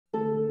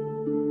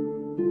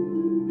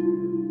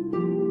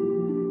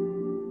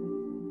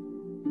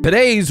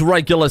Today's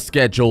regular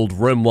scheduled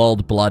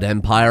Rimworld Blood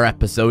Empire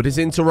episode is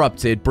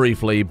interrupted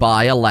briefly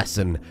by a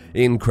lesson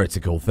in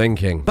critical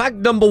thinking. Fact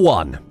number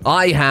 1,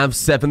 I have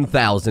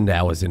 7,000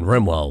 hours in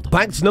Rimworld.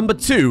 Fact number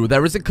 2,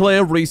 there is a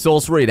clear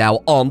resource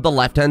readout on the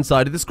left-hand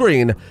side of the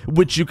screen,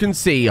 which you can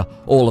see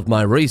all of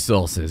my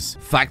resources.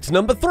 Fact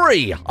number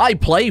 3, I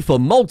play for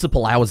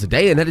multiple hours a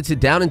day and edit it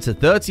down into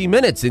 30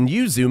 minutes, and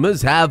you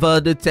Zoomers have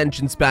an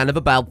attention span of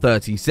about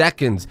 30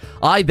 seconds.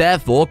 I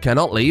therefore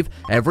cannot leave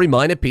every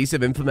minor piece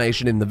of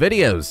information in the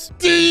videos.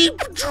 Deep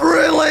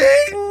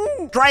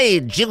drilling!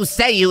 Strange, you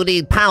say you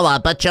need power,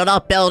 but you're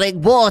not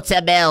building water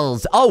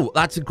mills. Oh,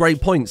 that's a great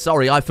point.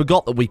 Sorry, I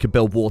forgot that we could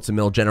build water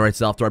mill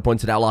generators after I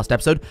pointed out last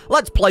episode.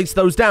 Let's place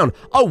those down.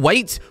 Oh,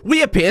 wait,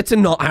 we appear to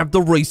not have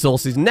the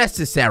resources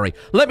necessary.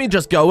 Let me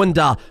just go and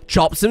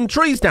chop some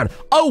trees down.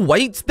 Oh,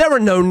 wait, there are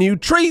no new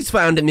trees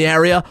found in the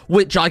area,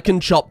 which I can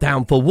chop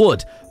down for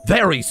wood.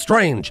 Very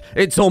strange.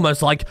 It's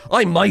almost like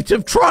I might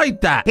have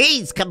tried that.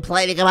 He's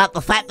complaining about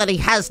the fact that he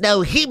has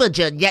no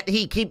hemogen, yet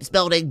he keeps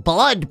building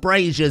blood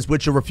braziers,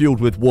 which are refueled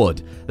with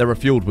wood. They're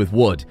refueled with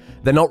wood.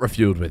 They're not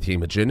refueled with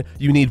hemogen.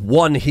 You need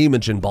one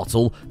hemogen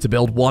bottle to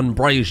build one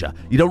brazier.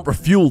 You don't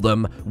refuel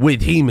them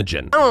with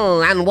hemogen.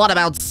 Oh, and what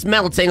about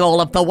smelting all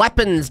of the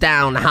weapons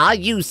down, huh?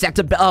 You set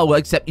a... Oh,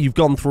 except you've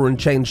gone through and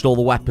changed all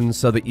the weapons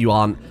so that you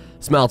aren't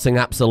smelting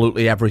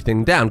absolutely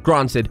everything down.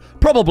 Granted,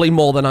 probably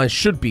more than I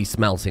should be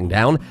smelting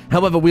down.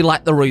 However, we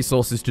lack the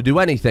resources to do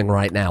anything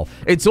right now.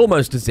 It's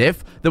almost as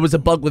if there was a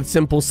bug with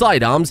simple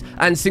sidearms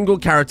and single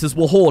characters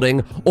were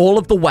hoarding all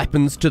of the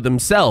weapons to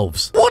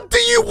themselves. What do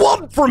you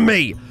want from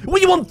me?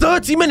 Well, you want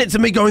 30 minutes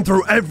of me going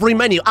through every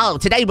menu? Oh,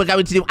 today we're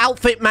going to do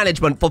outfit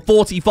management for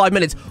 45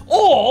 minutes.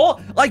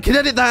 Or I can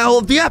edit that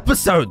out of the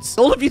episodes.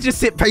 All of you just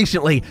sit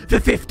patiently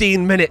for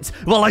 15 minutes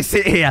while I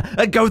sit here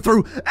and go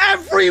through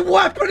every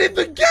weapon in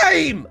the game.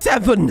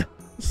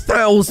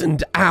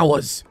 7,000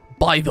 hours,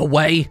 by the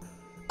way.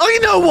 I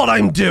know what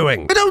I'm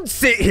doing. I don't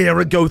sit here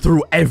and go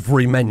through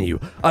every menu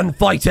and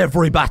fight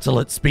every battle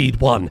at speed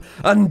 1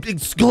 and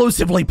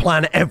exclusively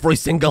plan every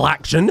single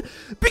action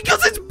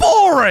because it's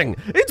boring.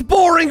 It's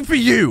boring for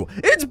you.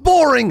 It's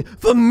boring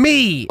for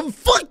me. And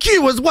fuck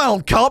you as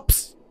well,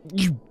 cops.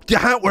 You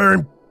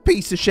hat-wearing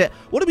piece of shit.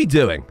 What are we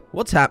doing?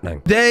 What's happening?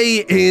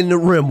 Day in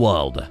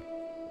Rimworld.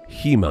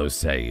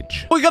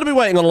 Hemosage. We're going to be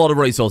waiting on a lot of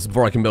resources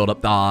before I can build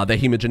up the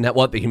hemogen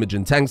network, the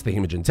hemogen tanks, the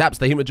hemogen taps,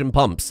 the hemogen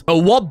pumps. Oh,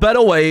 what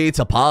better way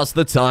to pass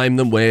the time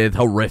than with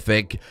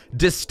horrific,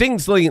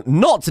 distinctly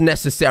not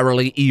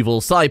necessarily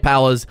evil psi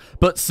powers,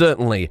 but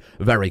certainly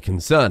very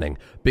concerning.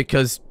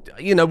 Because,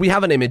 you know, we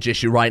have an image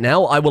issue right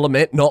now. I will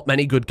admit, not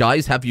many good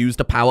guys have used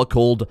a power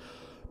called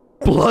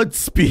Blood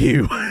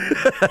Spew.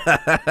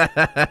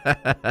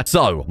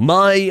 So,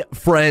 my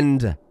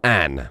friend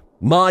Anne.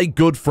 My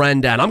good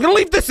friend Anne. I'm going to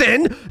leave this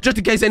in, just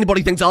in case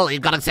anybody thinks, oh,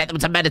 you've got to set them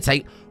to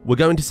meditate. We're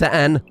going to set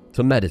Anne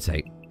to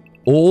meditate.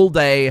 All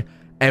day,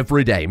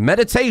 every day.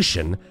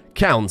 Meditation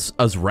counts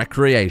as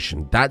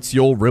recreation. That's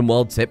your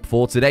Rimworld tip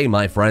for today,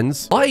 my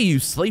friends. Why are you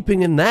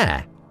sleeping in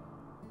there?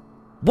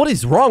 What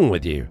is wrong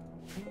with you?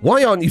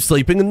 Why aren't you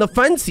sleeping in the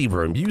fancy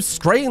room, you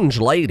strange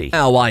lady?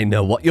 Now I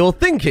know what you're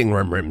thinking,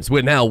 Rimrims.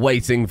 We're now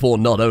waiting for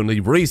not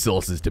only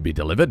resources to be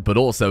delivered, but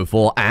also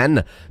for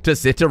Anne to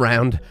sit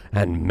around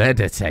and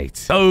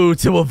meditate. Oh,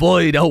 to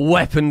avoid a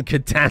weapon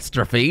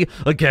catastrophe,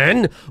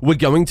 again, we're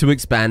going to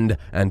expand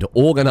and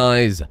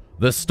organize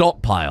the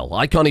stockpile.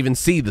 I can't even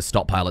see the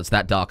stockpile, it's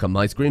that dark on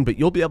my screen, but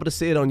you'll be able to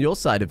see it on your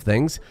side of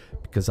things,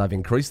 because I've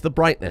increased the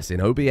brightness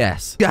in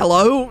OBS.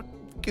 Hello?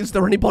 Is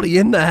there anybody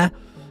in there?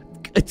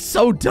 It's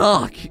so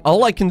dark.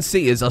 All I can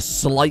see is a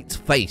slight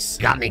face.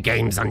 Got any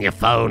games on your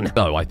phone?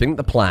 No, I think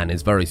the plan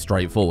is very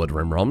straightforward,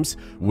 Rimroms.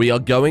 We are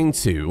going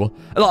to...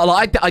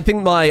 I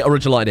think my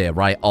original idea,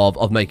 right,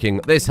 of making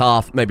this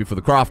half maybe for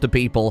the crafter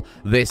people,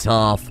 this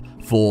half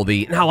for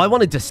the... No, I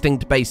wanted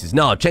distinct bases.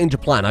 No, change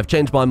of plan. I've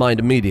changed my mind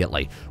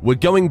immediately. We're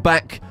going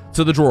back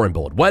to the drawing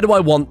board. Where do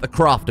I want the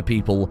crafter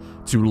people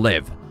to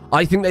live?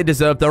 I think they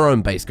deserve their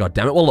own base,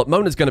 goddammit. Well, look,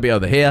 Mona's going to be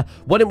over here.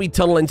 Why don't we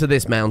tunnel into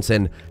this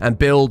mountain and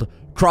build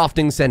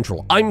Crafting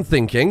Central? I'm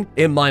thinking,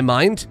 in my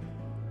mind,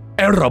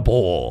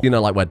 Erebor. You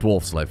know, like where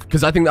dwarfs live.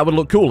 Because I think that would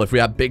look cool if we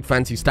had big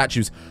fancy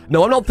statues.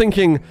 No, I'm not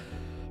thinking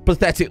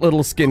pathetic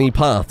little skinny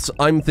paths.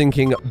 I'm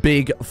thinking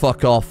big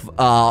fuck off,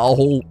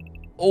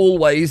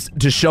 always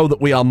to show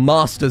that we are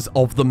masters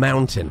of the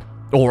mountain.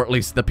 Or at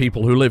least the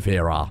people who live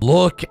here are.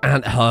 Look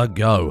at her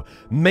go.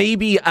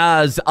 Maybe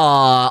as,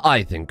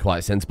 I think quite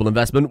a sensible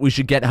investment, we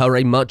should get her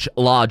a much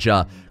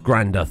larger,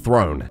 grander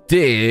throne.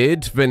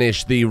 Did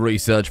finish the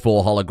research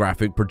for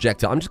holographic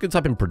projector. I'm just going to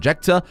type in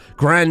projector,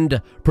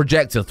 grand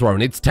projector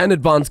throne. It's 10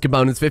 advanced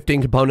components,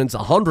 15 components,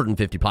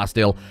 150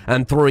 plasteel,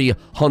 and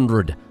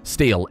 300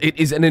 steel. It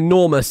is an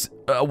enormous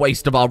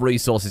waste of our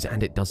resources,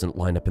 and it doesn't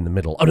line up in the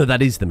middle. Oh no,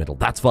 that is the middle.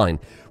 That's fine.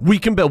 We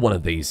can build one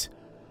of these.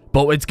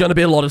 But it's going to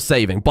be a lot of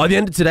saving. By the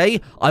end of today,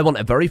 I want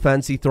a very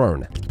fancy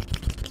throne.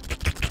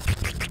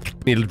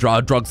 Need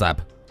a drugs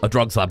lab. A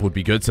drugs lab would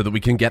be good so that we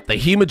can get the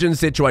Hemogen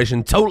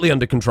situation totally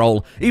under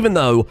control, even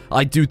though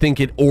I do think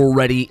it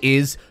already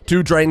is.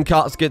 2 drain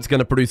caskets going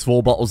to produce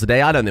 4 bottles a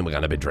day. I don't think we're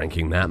going to be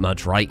drinking that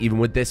much, right? Even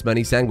with this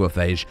many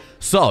Sanguophage.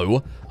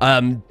 So,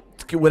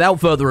 without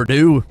further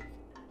ado,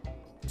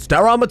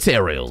 sterile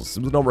materials.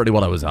 It was not really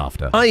what I was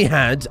after. I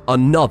had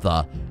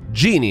another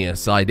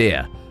genius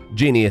idea.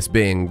 Genius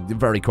being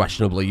very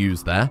questionably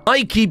used there.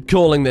 I keep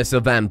calling this a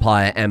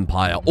vampire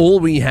empire.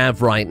 All we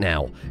have right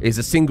now is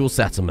a single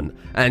settlement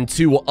and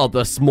 2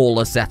 other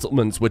smaller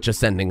settlements which are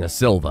sending us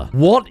silver.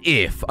 What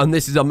if, and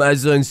this is an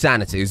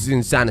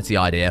insanity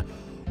idea,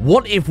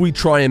 what if we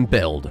try and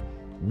build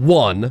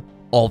 1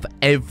 of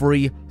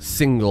every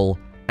single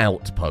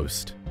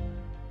outpost?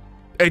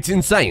 It's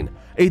insane.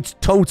 It's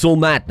total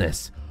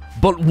madness.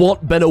 But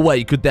what better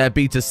way could there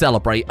be to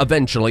celebrate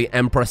eventually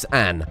Empress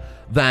Anne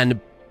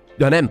than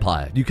an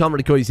empire? You can't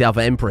really call yourself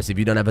an empress if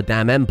you don't have a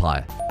damn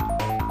empire.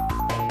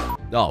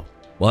 Oh,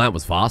 well, that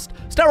was fast.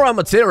 Sterile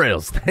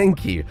materials,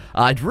 thank you.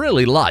 I'd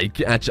really like,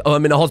 actually, I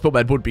mean, a hospital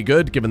bed would be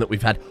good, given that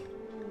we've had...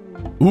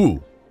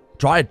 Ooh,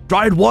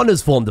 Dryad 1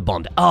 has formed a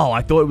bond. Oh,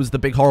 I thought it was the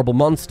big horrible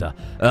monster.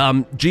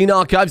 Gene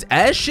archives,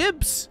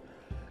 airships?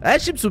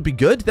 Airships would be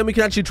good, then we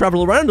can actually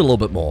travel around a little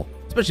bit more.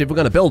 Especially if we're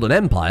going to build an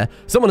empire.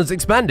 Someone has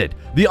expanded.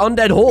 The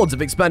undead hordes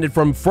have expanded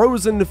from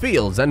frozen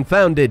fields and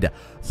founded...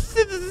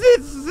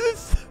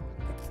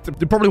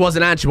 It probably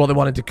wasn't actually what they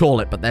wanted to call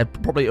it, but they're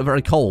probably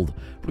very cold.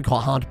 Probably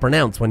quite hard to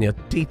pronounce when your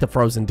teeth are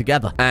frozen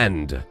together.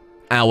 And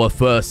our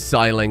first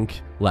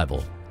Psylink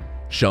level.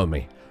 Show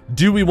me.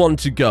 Do we want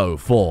to go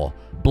for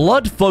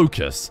blood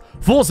focus?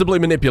 Forcibly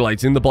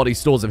manipulating the body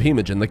stores of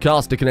Hemogen, the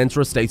caster can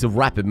enter a state of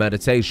rapid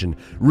meditation,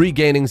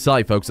 regaining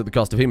psi focus at the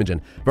cost of Hemogen.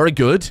 Very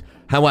good.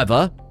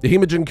 However, the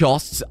Hemogen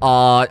costs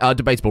are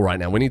debatable right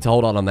now. We need to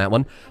hold on that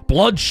one.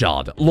 Blood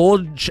shard.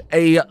 Launch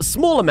a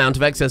small amount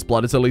of excess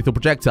blood as a lethal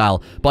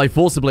projectile by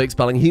forcibly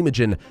expelling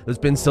Hemogen that's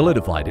been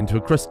solidified into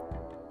a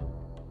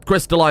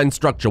crystalline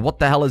structure. What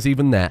the hell is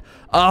even there?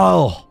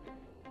 Oh,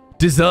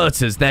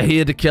 deserters. They're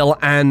here to kill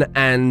Anne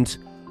and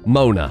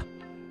Mona.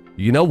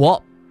 You know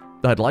what?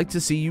 I'd like to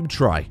see you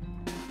try.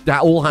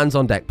 All hands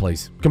on deck,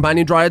 please.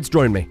 Companion Dryads,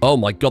 join me. Oh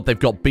my god, they've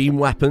got beam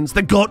weapons.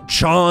 They've got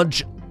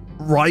charge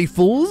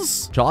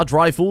rifles. Charge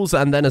rifles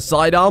and then a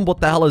sidearm. What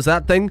the hell is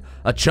that thing?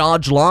 A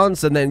charge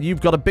lance and then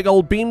you've got a big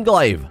old beam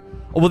glaive.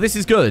 Oh, well, this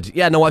is good.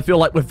 Yeah, no, I feel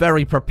like we're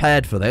very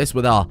prepared for this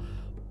with our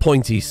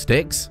pointy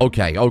sticks.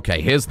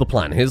 Okay, here's the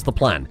plan.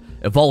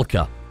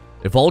 Evolka,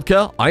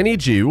 I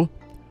need you.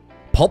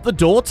 Pop the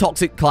door,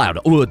 toxic cloud.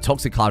 Oh, a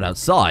toxic cloud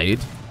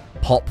outside.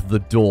 Pop the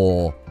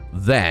door.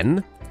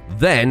 Then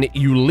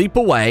you leap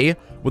away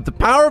with the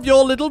power of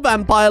your little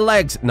vampire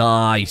legs.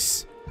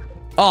 Nice.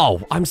 Oh,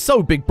 I'm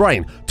so big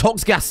brain.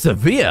 Tox gas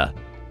severe.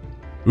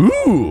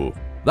 Ooh,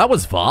 that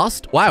was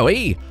fast.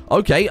 Wowee.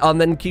 Okay,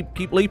 and then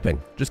keep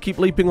leaping. Just keep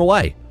leaping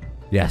away.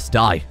 Yes,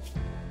 die.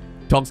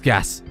 Tox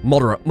gas,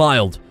 moderate,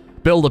 mild.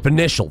 Build up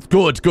initial.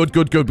 Good.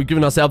 We've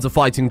given ourselves a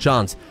fighting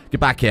chance. Get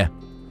back here.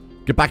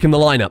 Get back in the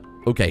lineup.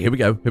 Okay, here we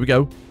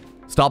go.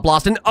 Start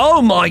blasting.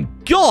 Oh my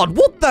god,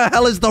 what the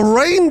hell is the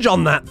range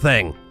on that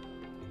thing?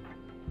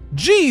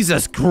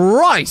 Jesus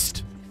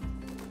Christ.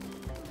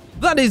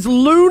 That is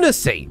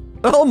lunacy.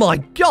 Oh my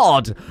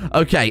god.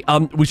 Okay,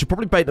 we should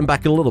probably bait them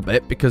back a little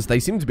bit because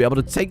they seem to be able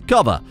to take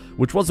cover,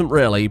 which wasn't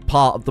really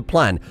part of the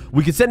plan.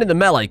 We could send in the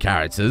melee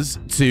characters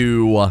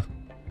to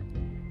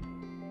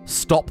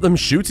stop them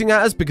shooting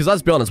at us because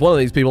let's be honest, one of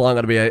these people aren't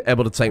going to be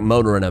able to take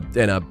Mona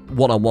in a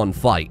one-on-one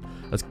fight.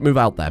 Let's move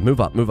out there.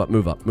 Move up.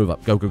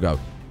 Go.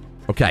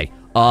 Okay,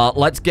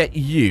 let's get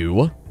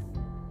you.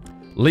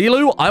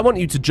 Lilu, I want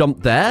you to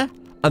jump there,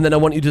 and then I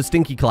want you to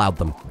stinky cloud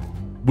them.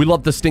 We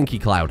love the stinky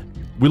cloud.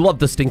 We're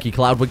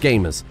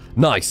gamers.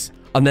 Nice.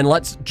 And then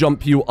let's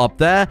jump you up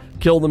there,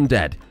 kill them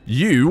dead.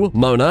 You,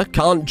 Mona,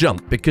 can't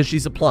jump because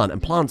she's a plant,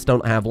 and plants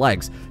don't have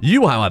legs.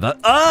 You, however,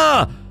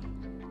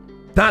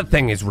 that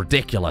thing is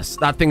ridiculous.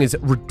 Go,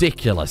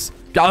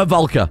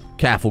 Volka.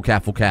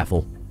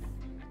 Careful.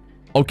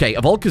 Okay,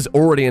 Volka's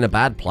already in a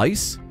bad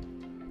place.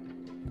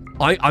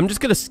 I'm just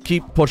going to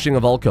keep pushing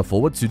Volka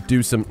forward to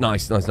do some...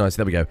 Nice.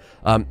 There we go.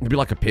 It'd be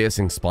like a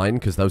piercing spine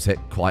because those hit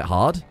quite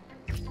hard.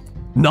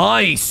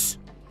 Nice!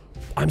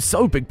 I'm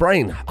so big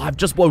brain. I've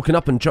just woken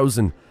up and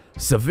chosen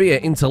severe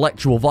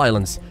intellectual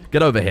violence.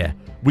 Get over here.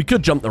 We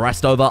could jump the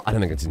rest over. I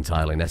don't think it's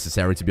entirely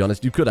necessary, to be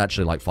honest. You could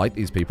actually, like, fight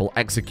these people.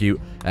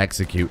 Execute.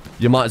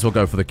 You might as well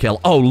go for the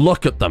kill. Oh,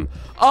 look at them.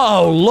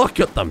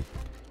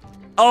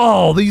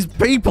 Oh, these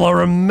people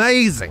are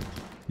amazing.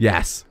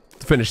 Yes.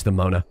 Finish them,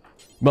 Mona.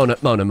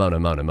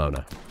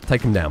 Mona.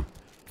 Take him down.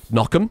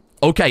 Knock him.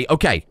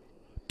 Okay.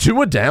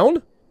 2 are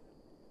down.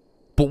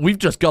 But we've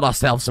just got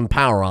ourselves some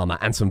power armor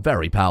and some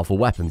very powerful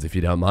weapons, if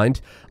you don't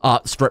mind.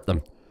 Strip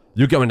them.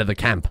 You go into the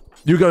camp.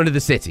 You go into the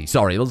city.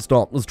 Sorry, let's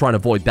try and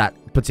avoid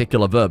that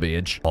particular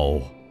verbiage.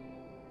 Oh.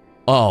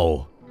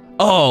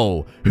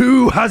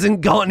 Who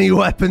hasn't got any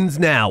weapons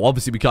now?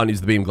 Obviously, we can't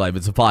use the beam glaive.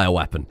 It's a fire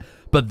weapon.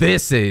 But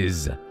this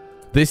is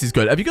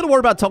good. Have you got to worry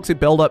about toxic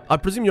buildup? I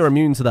presume you're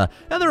immune to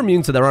they're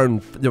immune to their own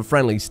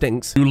friendly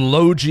stinks.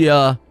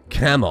 Eulogia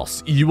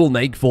Camos, you will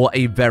make for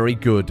a very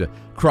good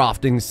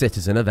crafting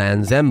citizen of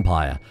Anne's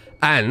Empire.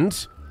 And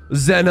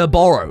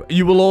Xenoboro,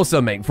 you will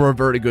also make for a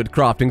very good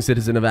crafting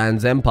citizen of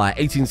Anne's Empire.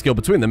 18 skill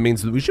between them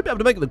means that we should be able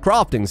to make the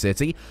crafting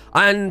city.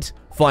 And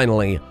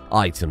finally,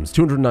 items,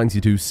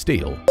 292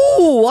 steel.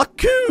 Ooh,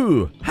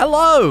 Aku!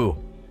 Hello!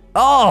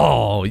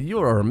 Oh, you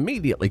are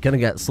immediately going to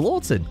get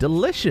slaughtered.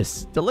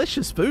 Delicious,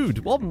 delicious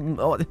food.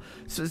 What?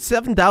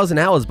 7,000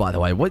 hours, by the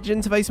way. Which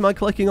interface am I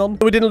clicking on?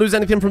 We didn't lose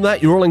anything from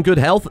that. You're all in good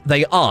health.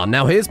 They are.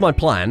 Now, here's my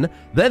plan.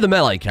 They're the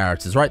melee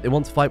characters, right? They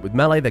want to fight with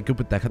melee. They're good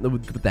with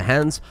their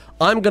hands.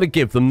 I'm going to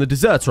give them the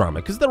deserter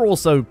armor because they're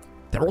also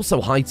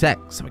high tech,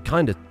 so it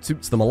kind of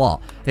suits them a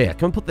lot. Here,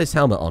 can we put this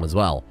helmet on as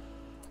well?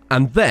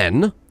 And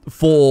then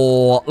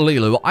for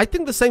Lilu, I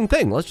think the same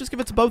thing. Let's just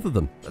give it to both of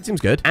them. That seems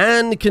good.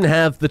 Anne can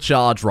have the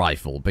charge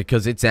rifle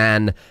because it's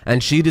Anne,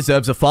 and she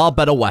deserves a far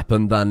better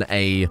weapon than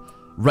a...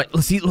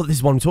 Let's see, look, this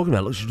is what I'm talking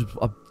about. Look, she just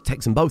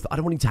takes them both. I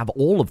don't want you to have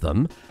all of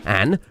them.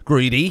 Anne,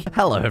 greedy.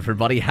 Hello,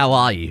 everybody. How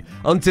are you?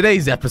 On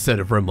today's episode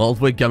of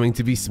Rimworld, we're going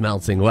to be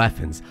smelting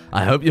weapons.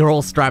 I hope you're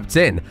all strapped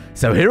in.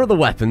 So here are the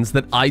weapons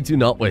that I do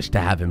not wish to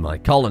have in my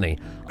colony.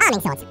 Arming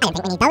swords, I don't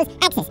think we need those.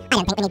 Axes, I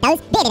don't think we need those.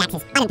 Bearded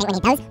axes, I don't think we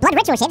need those. Blood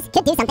ritual ships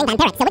could do something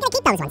vampiric, so we're gonna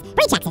keep those ones.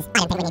 Breach axes, I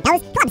don't think we need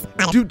those. Clubs,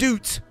 I don't...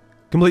 Doot.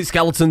 Complete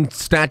skeleton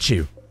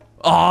statue.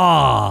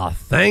 Ah,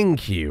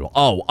 thank you.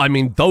 Oh, I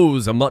mean,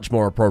 those are much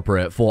more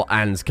appropriate for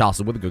Anne's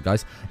castle. We're the good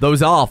guys.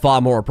 Those are far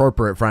more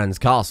appropriate for Anne's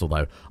castle,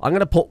 though. I'm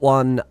gonna put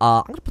one,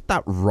 I'm gonna put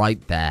that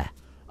right there.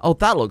 Oh,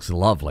 that looks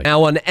lovely.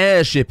 Now, an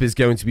airship is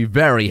going to be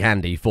very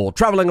handy for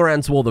traveling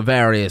around to all the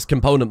various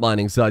component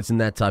mining sites and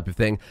that type of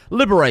thing,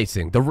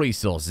 liberating the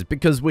resources,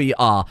 because we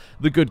are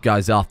the good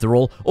guys after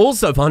all.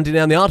 Also, for hunting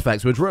down the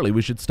artifacts, which really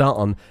we should start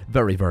on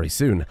very, very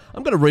soon.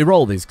 I'm going to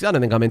re-roll these, because I don't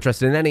think I'm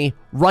interested in any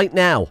right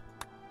now.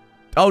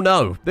 Oh,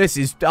 no. This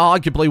is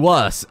arguably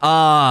worse.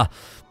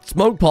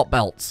 Smoke pot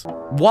belts.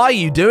 Why are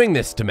you doing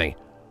this to me?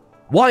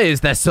 Why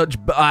is there such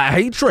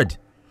hatred?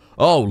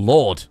 Oh,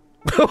 Lord.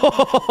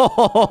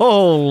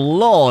 Oh,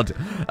 Lord.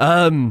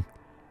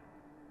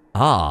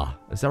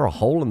 Is there a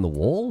hole in the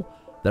wall?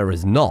 There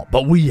is not,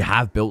 but we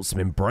have built some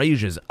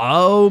embrasures.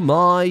 Oh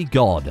my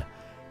God.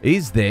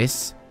 Is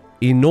this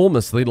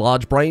enormously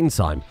large brain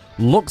time?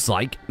 Looks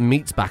like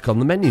meat's back on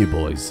the menu,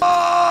 boys.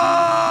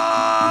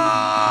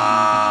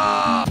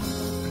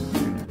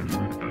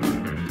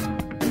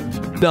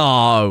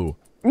 No.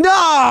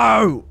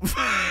 No!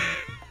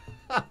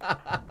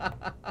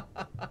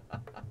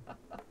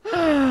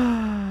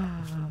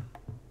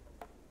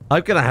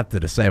 I'm going to have to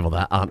disable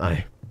that, aren't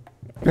I?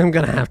 I'm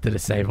going to have to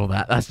disable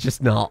that. That's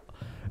just not...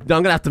 I'm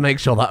going to have to make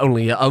sure that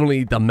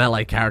only the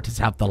melee characters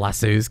have the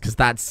lassos, because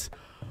that's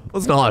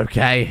not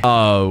okay.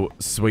 Oh,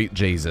 sweet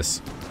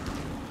Jesus.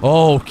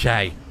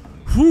 Okay.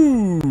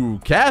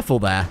 Whew, careful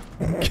there.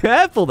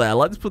 Careful there.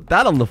 Let's put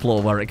that on the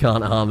floor where it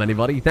can't harm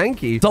anybody.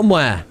 Thank you.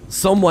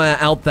 Somewhere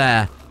out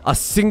there, a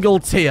single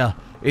tear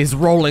is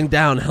rolling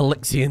down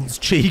Helixion's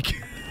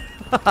cheek.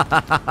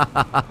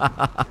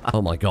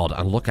 Oh my God,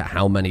 and look at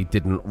how many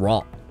didn't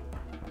rot.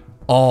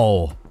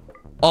 Oh,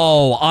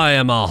 I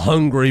am a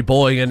hungry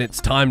boy, and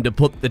it's time to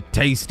put the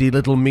tasty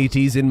little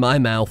meaties in my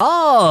mouth.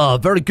 Ah,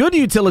 very good,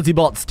 Utility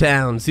Bots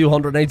Town.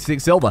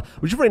 286 silver.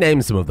 We should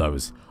rename some of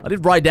those. I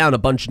did write down a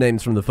bunch of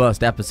names from the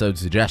first episode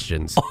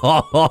suggestions.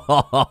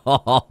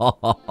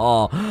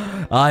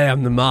 I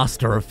am the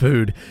master of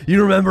food.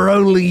 You remember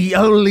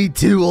only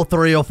 2 or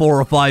 3 or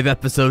 4 or 5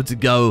 episodes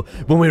ago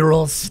when we were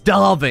all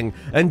starving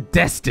and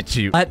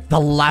destitute. Let the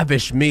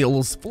lavish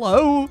meals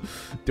flow.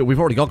 We've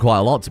already got quite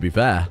a lot, to be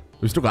fair.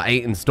 We've still got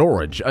 8 in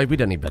storage. We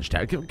don't need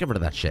vegetarian. Get rid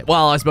of that shit.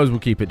 Well, I suppose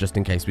we'll keep it just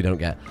in case we don't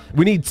get...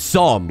 We need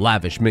some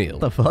lavish meal.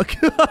 The fuck?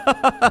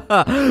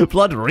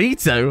 Blood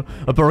burrito?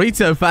 A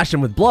burrito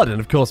fashioned with blood and,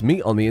 of course,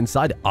 meat on the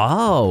inside.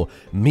 Oh,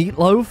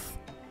 meatloaf?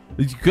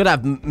 You could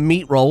have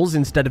meat rolls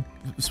instead of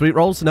sweet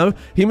rolls, no?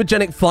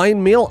 Hemogenic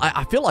fine meal?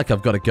 I feel like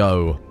I've got to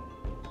go...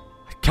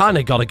 Kind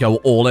of got to go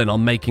all in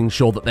on making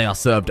sure that they are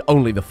served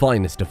only the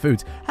finest of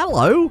foods.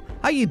 Hello,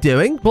 how you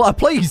doing?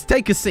 Please,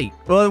 take a seat.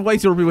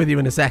 Waiter will be with you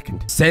in a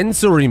second.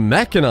 Sensory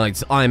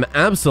mechanites, I'm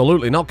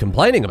absolutely not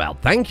complaining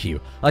about, thank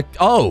you.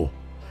 Oh,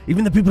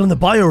 even the people in the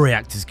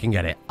bioreactors can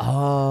get it.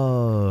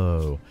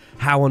 Oh,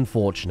 how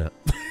unfortunate.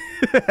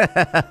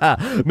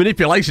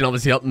 Manipulation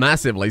obviously up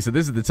massively, so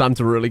this is the time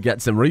to really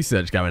get some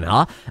research going,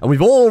 huh? And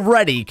we've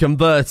already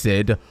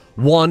converted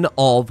one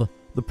of...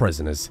 the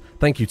prisoners.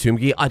 Thank you,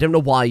 Toomgi. I don't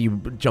know why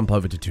you jump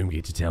over to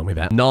Toomgi to tell me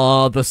that.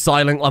 Nah, the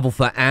silent level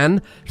for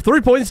Anne.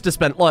 3 points to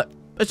spend. Look,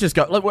 let's just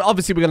go. Look,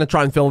 obviously, we're going to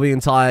try and fill the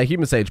entire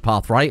Hemosage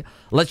path, right?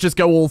 Let's just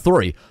go all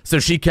 3. So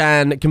she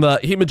can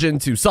convert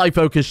Hemogen to Psi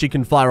Focus, she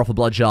can fire off a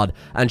Blood Shard,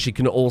 and she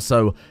can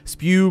also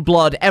spew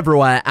blood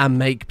everywhere and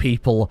make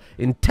people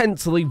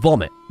intensely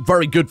vomit.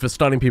 Very good for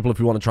stunning people if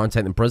you want to try and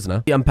take them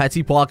prisoner. And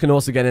Petit Pois can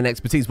also get an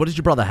expertise. What did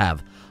your brother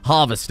have?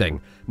 Harvesting.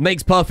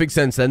 Makes perfect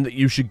sense then that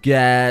you should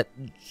get...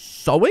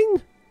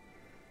 sewing?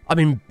 I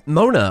mean,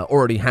 Mona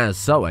already has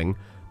sewing.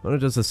 Mona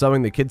does the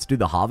sewing, the kids do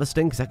the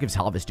harvesting, because that gives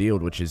harvest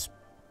yield, which is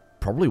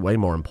probably way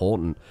more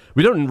important.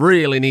 We don't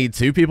really need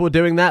 2 people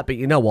doing that, but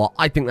you know what?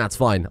 I think that's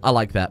fine. I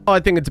like that. I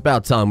think it's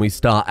about time we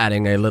start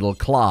adding a little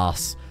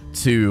class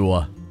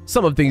to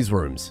some of these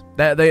rooms.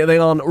 They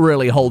aren't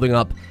really holding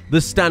up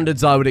the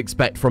standards I would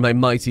expect from a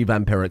mighty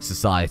vampiric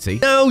society.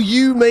 Now,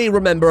 you may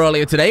remember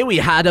earlier today, we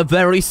had a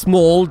very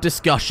small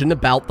discussion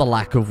about the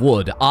lack of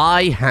wood.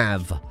 I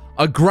have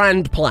a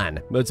grand plan.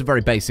 It's a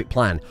very basic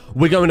plan.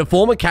 We're going to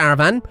form a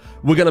caravan.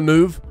 We're going to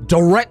move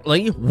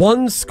directly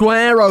 1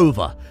 square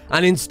over.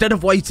 And instead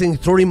of waiting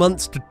 3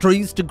 months for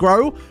trees to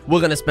grow,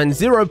 we're going to spend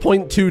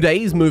 0.2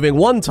 days moving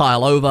 1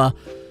 tile over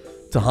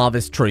to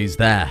harvest trees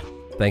there.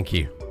 Thank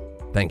you.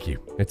 Thank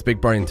you. It's big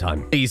brain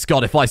time. Please,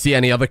 God, if I see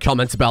any other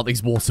comments about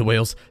these water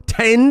wheels.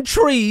 10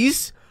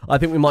 trees? I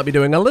think we might be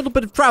doing a little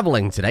bit of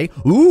traveling today.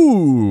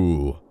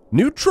 Ooh.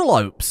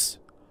 Neutralopes.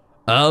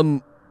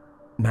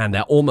 Man,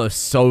 they're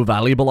almost so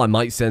valuable, I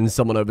might send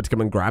someone over to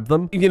come and grab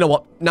them. You know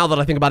what? Now that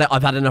I think about it,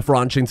 I've had enough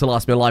ranching to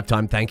last me a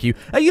lifetime, thank you.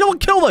 Hey, you know what?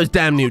 Kill those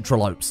damn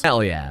neutralopes.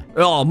 Hell yeah.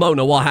 Oh,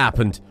 Mona, what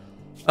happened?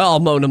 Oh,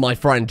 Mona, my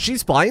friend.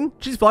 She's fine.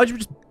 She's fine. She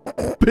was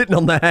just bitten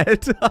on the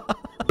head.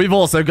 We've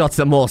also got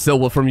some more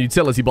silver from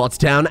Utility Bots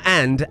Town,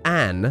 and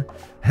Anne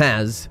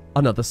has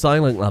another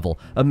silent level.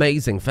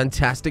 Amazing,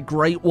 fantastic,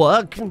 great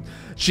work.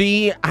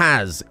 She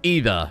has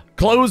either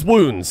Closed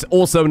Wounds,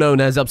 also known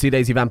as Upsy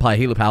Daisy Vampire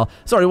Healer Power.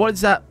 Sorry, what is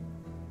that?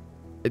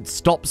 It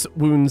stops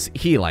wounds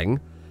healing,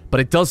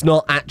 but it does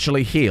not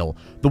actually heal.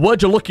 The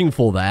word you're looking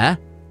for there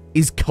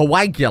is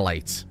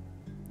coagulate.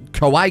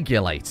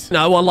 Coagulate.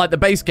 No, unlike the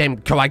base game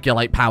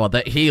coagulate power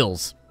that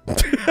heals.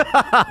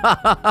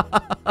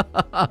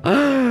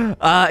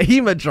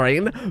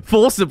 Hemodrain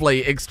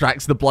forcibly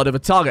extracts the blood of a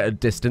target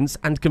at distance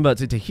and converts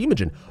it to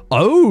hemogen.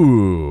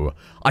 Oh,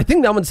 I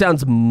think that one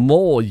sounds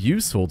more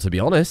useful, to be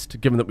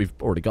honest, given that we've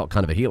already got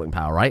kind of a healing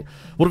power, right?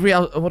 What have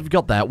we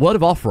got there? Word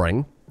of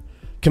Offering.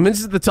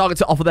 Convinces the target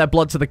to offer their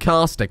blood to the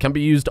caster. Can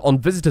be used on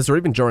visitors or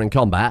even during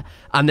combat.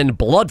 And then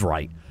Blood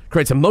Right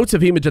creates a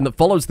motive hemogen that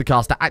follows the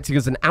caster, acting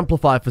as an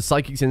amplifier for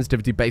psychic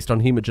sensitivity based on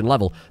hemogen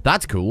level.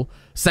 That's cool.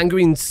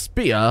 Sanguine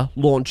Spear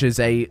launches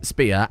a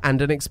spear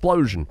and an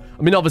explosion.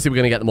 I mean, obviously, we're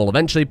going to get them all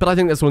eventually, but I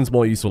think this one's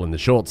more useful in the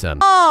short term.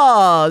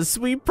 Ah,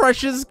 sweet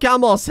precious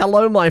Camos.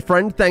 Hello, my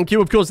friend. Thank you.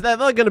 Of course, they're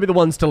going to be the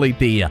ones to lead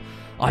the...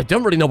 I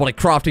don't really know what a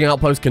crafting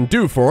outpost can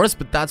do for us,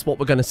 but that's what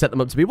we're going to set them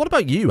up to be. What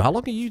about you? How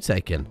long are you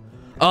taking?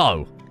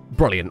 Oh,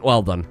 brilliant.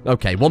 Well done.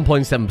 Okay,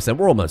 1.7%.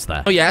 We're almost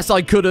there. Oh, yes,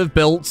 I could have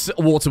built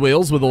water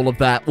wheels with all of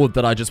that wood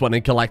that I just went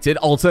and collected.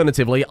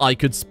 Alternatively, I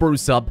could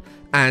spruce up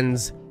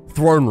Anne's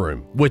throne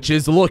room, which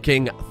is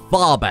looking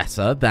far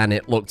better than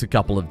it looked a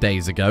couple of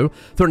days ago.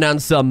 Throwing down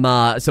some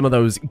of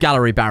those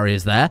gallery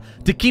barriers there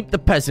to keep the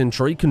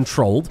peasantry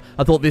controlled.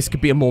 I thought this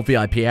could be a more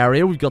VIP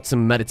area. We've got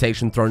some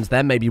meditation thrones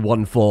there. Maybe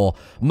one for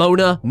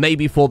Mona,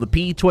 maybe for the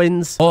P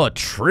twins. Oh, a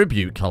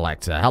tribute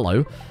collector.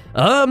 Hello.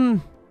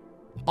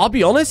 I'll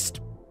be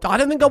honest, I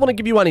don't think I want to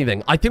give you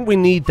anything. I think we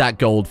need that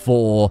gold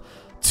for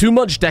too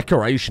much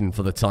decoration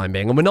for the time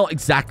being, and we're not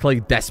exactly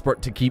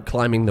desperate to keep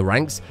climbing the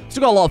ranks.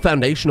 Still got a lot of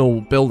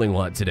foundational building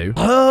work to do.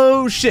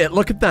 Oh, shit,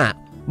 look at that.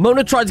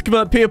 Mona tried to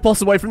convert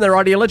Pierpos away from their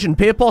ideology.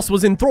 Pierpos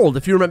was enthralled.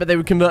 If you remember, they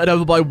were converted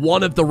over by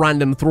one of the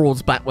random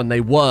thralls back when they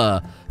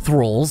were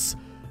thralls.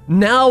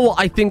 Now,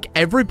 I think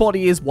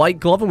everybody is white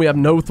glove, and we have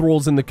no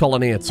thralls in the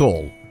colony at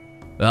all.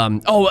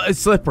 Oh, it's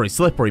slippery.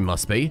 Slippery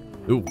must be.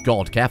 Oh,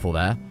 God, careful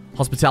there.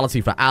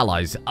 Hospitality for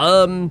allies.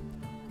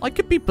 I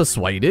could be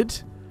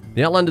persuaded.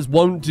 The Outlanders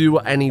won't do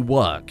any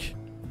work.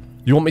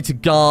 You want me to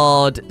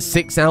guard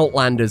 6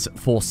 Outlanders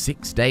for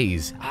 6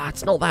 days? Ah,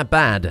 it's not that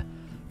bad.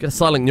 Get a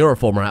Silent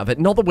Neuroformer out of it.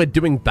 Not that we're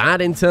doing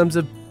bad in terms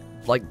of,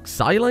 like,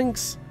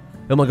 Silinx.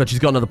 Oh my God, she's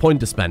got another point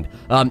to spend.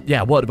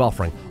 Yeah, Word of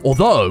Offering.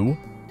 Although,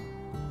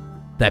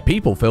 they're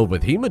people filled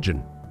with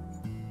hemogen.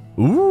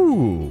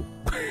 Ooh.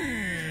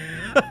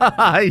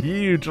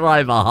 You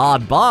drive a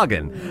hard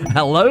bargain.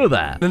 Hello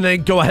there. And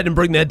then go ahead and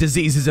bring their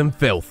diseases and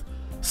filth.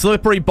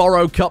 Slippery,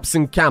 Borrow, Cups,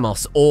 and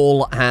Camos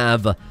all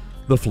have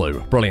the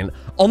flu. Brilliant.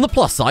 On the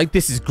plus side,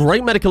 this is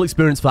great medical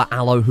experience for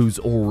Aloe, who's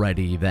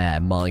already there.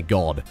 My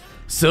God.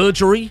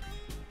 Surgery.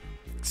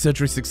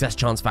 Surgery success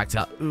chance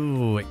factor.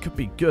 Ooh, it could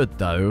be good,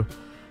 though.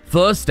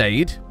 First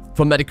aid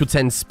for medical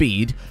 10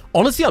 speed.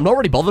 Honestly, I'm not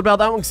really bothered about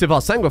that one, because if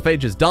our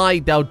Sanguophages die,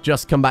 they'll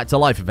just come back to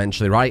life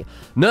eventually, right?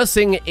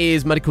 Nursing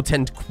is medical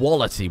 10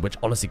 quality, which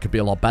honestly could be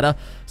a lot better.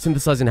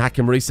 Synthesizing,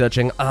 hacking,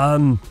 researching.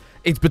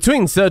 It's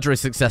between surgery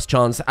success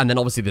chance and then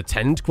obviously the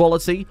tend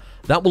quality.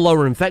 That will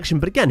lower infection,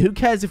 but again, who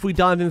cares if we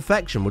die of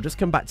infection? We'll just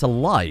come back to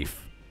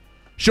life.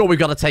 Sure, we've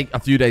got to take a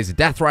few days of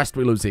death rest.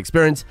 We lose the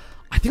experience.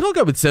 I think I'll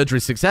go with surgery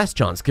success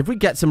chance. If we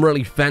get some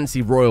really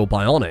fancy royal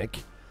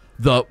bionic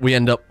that we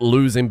end up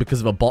losing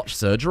because of a botched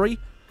surgery,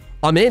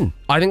 I'm in.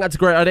 I think that's a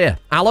great idea.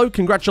 Aloe,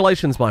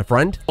 congratulations, my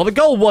friend. Well, the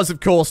goal was, of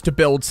course, to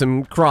build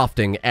some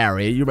crafting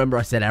area. You remember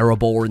I said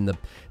Erebor in the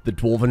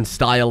Dwarven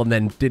style and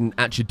then didn't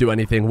actually do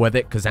anything with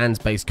it because Anne's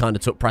base kind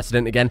of took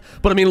precedent again.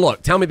 But I mean,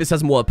 look, tell me this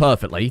hasn't worked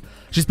perfectly.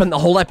 She spent the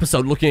whole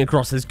episode looking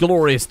across this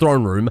glorious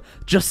throne room,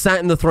 just sat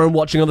in the throne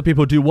watching other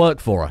people do work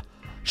for her.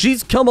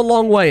 She's come a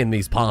long way in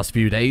these past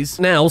few days.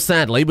 Now,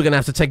 sadly, we're going to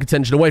have to take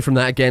attention away from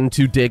that again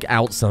to dig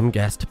out some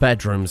guest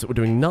bedrooms. We're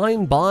doing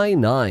 9 by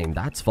 9.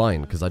 That's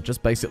fine, because I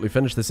just basically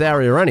finished this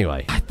area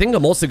anyway. I think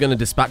I'm also going to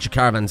dispatch a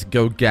caravan to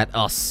go get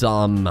us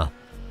some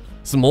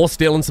more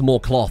steel and some more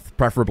cloth,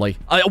 preferably.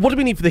 What do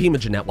we need for the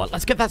Hemosage network?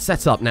 Let's get that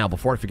set up now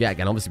before I forget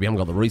again. Obviously, we haven't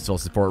got the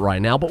resources for it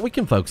right now, but we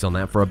can focus on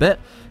that for a bit.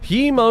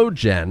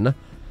 Hemogen.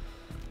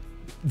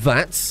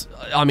 That's,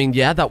 I mean,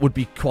 yeah, that would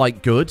be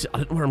quite good. I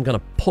don't know where I'm going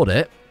to put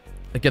it.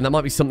 Again, that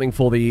might be something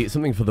for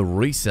the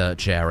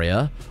research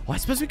area. Oh, I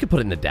suppose we could put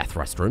it in the death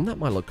rest room. That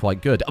might look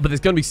quite good. Oh, but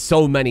there's going to be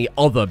so many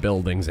other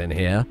buildings in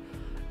here.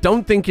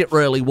 Don't think it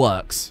really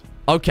works.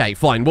 Okay,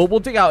 fine. Well, we'll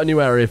dig out a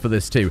new area for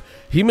this too.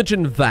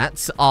 Hemogen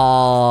vats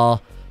are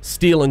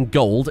steel and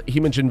gold.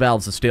 Hemogen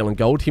valves are steel and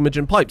gold.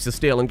 Hemogen pipes are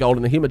steel and gold.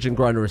 And the Hemogen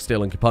grinder is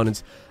steel and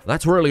components.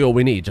 That's really all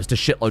we need. Just a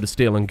shitload of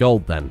steel and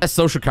gold then. Best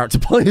social character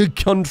by a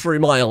country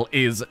mile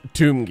is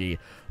Toomgi.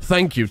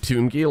 Thank you,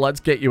 Toomgi. Let's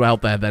get you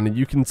out there then, and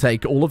you can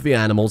take all of the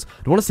animals. Do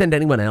you want to send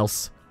anyone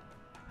else?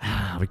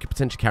 We could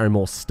potentially carry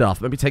more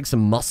stuff. Maybe take some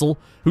muscle.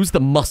 Who's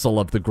the muscle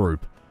of the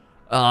group?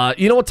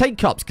 You know what? Take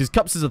Cups, because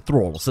Cups is a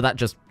thrall, so that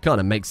just kind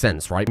of makes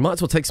sense, right? Might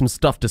as well take some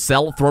stuff to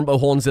sell. Thrombo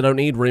horns I don't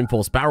need.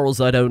 Reinforced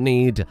barrels I don't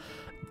need.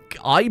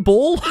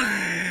 Eyeball?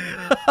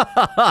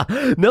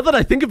 Now that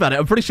I think about it,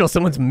 I'm pretty sure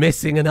someone's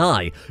missing an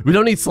eye. We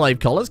don't need slave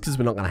collars, because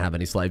we're not going to have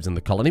any slaves in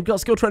the colony. We've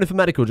got skill training for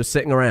medical just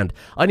sitting around.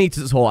 I need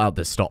to sort out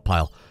this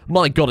stockpile.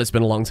 My god, it's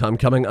been a long time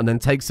coming. And then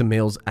take some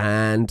meals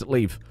and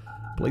leave.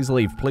 Please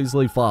leave. Please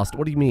leave fast.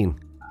 What do you mean?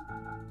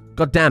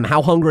 God damn,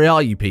 how hungry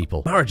are you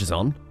people? Marriage is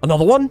on.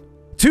 Another one?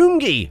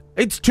 Toomgi!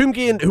 It's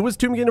Toomgi, and who was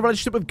Toomgi in a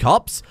relationship with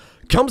Cups?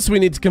 Cups we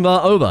need to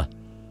convert over.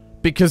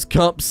 Because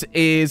Cups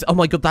is... Oh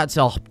my god, that's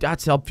our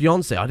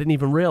fiancé. I didn't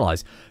even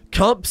realize.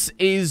 Cups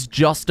is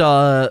just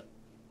a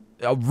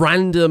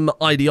random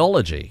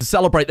ideology. To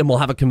celebrate them, we'll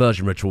have a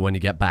conversion ritual when you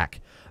get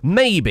back.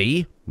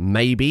 Maybe,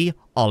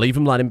 I'll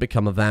even let him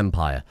become a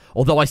vampire.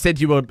 Although I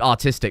said you were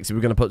artistic, so we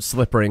were going to put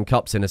Slippery and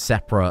Cups in a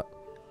separate...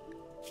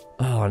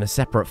 Oh, in a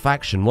separate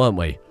faction, weren't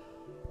we?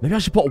 Maybe I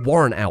should put a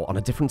warrant out on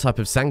a different type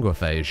of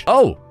Sanguophage.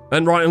 Oh,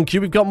 and right on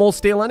cue, we've got more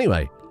steel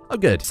anyway. Oh,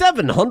 good.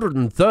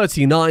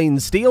 739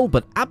 steel,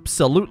 but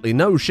absolutely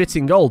no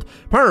shitting gold.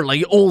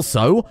 Apparently,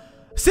 also,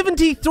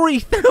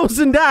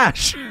 73,000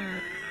 ash.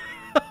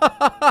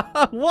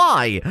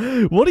 Why?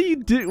 What do you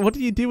do? What do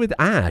you do with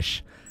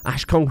ash?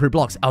 Ash concrete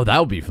blocks. Oh, that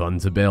would be fun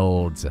to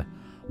build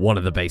one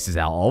of the bases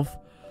out of.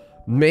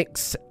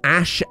 Mix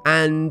ash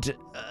and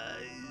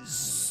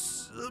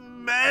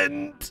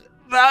cement.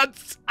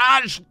 That's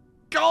ash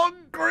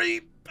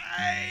concrete,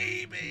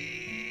 baby.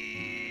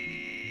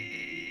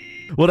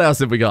 What else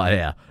have we got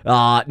here?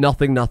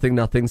 Nothing.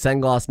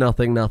 Sandglass,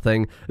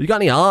 nothing. You got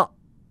any art?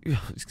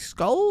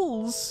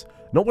 Skulls?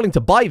 Not willing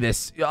to buy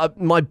this.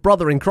 My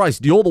brother in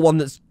Christ, you're the one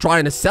that's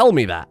trying to sell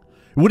me that.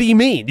 What do you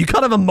mean? You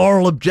can't have a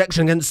moral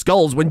objection against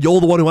skulls when you're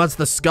the one who has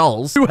the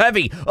skulls. Too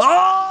heavy.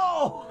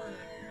 Oh!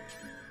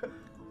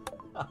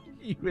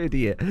 You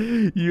idiot.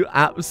 You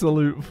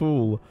absolute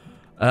fool.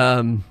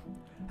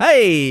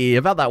 Hey,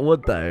 about that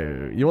wood,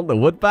 though. You want the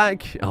wood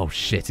back? Oh,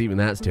 shit, even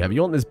that's too heavy.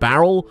 You want this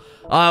barrel?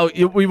 Oh,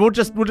 we'll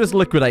just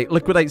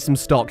liquidate some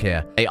stock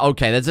here. Hey,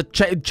 okay, there's a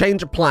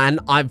change of plan.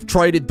 I've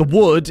traded the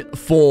wood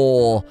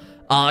for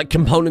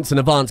components and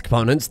advanced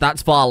components.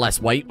 That's far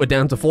less weight. We're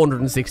down to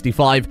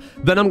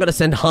 465. Then I'm going to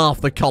send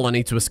half the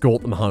colony to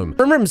escort them home.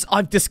 Rims,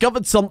 I've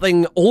discovered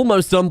something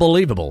almost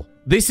unbelievable.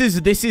 This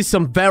is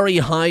some very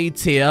high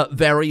tier,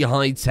 very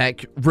high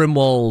tech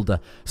Rimworld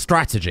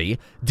strategy.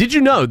 Did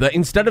you know that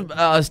instead of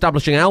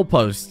establishing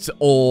outposts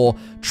or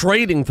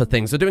trading for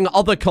things or doing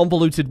other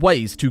convoluted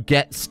ways to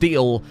get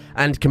steel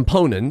and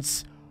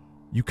components,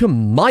 you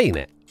can mine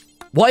it?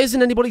 Why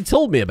hasn't anybody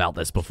told me about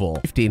this before?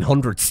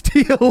 1,500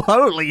 steel,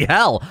 holy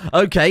hell.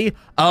 Okay,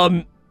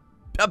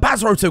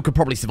 Bazroto could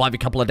probably survive a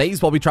couple of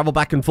days while we travel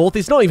back and forth.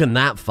 It's not even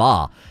that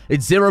far.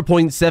 It's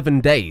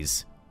 0.7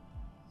 days.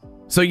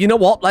 So you know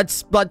what?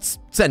 Let's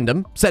send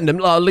him.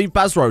 Leave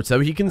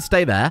Bazroto. He can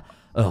stay there.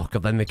 Oh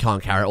god, then they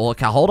can't carry it all.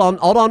 Okay, hold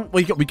on.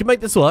 We can make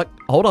this work.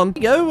 Hold on.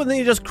 There you go, and then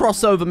you just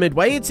cross over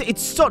midway.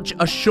 It's such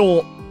a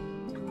short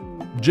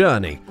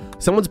journey.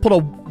 Someone's put a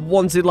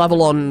wanted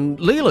level on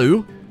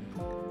Lilu.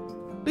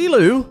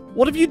 Lilu,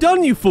 what have you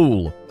done, you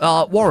fool?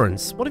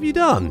 Warrants, what have you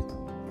done?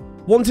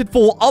 Wanted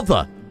for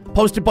other.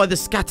 Posted by the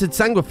scattered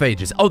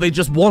Sanguophages. Oh, they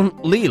just want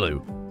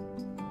Lilu.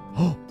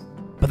 Oh.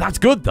 But that's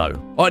good,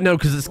 though. Oh, no,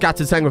 because the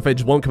scattered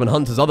Sanguophages won't come and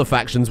hunt us. Other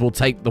factions will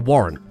take the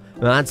warrant.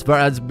 That's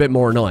a bit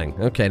more annoying.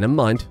 Okay, never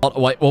mind.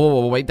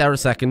 Oh, wait there a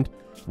second.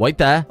 Wait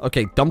there.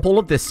 Okay, dump all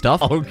of this stuff.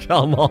 Oh,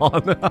 come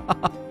on.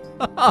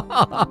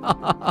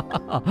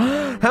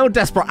 How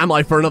desperate am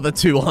I for another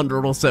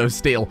 200 or so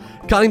steel?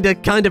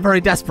 Kinda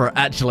very desperate,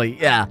 actually.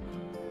 Yeah.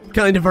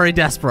 Kinda very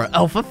desperate.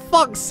 Oh, for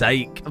fuck's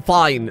sake.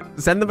 Fine.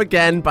 Send them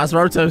again.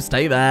 Bazroto,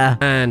 stay there.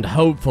 And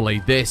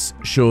hopefully this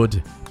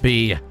should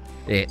be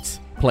it.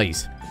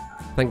 Please.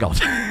 Thank God.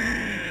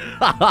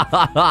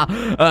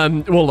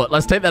 Well, look,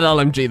 let's take that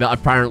LMG that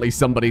apparently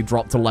somebody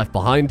dropped and left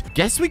behind.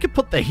 Guess we could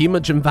put the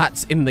Hemogen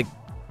vats in the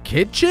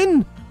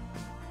kitchen?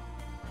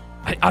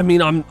 I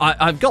mean,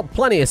 I've got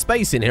plenty of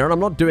space in here, and I'm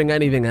not doing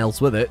anything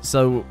else with it,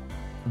 so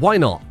why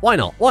not? Why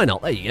not? Why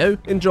not? There you go.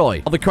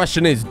 Enjoy. The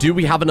question is, do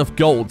we have enough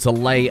gold to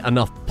lay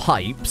enough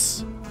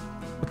pipes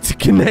to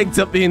connect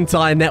up the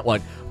entire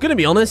network? I'm gonna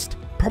be honest,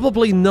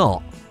 probably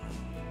not.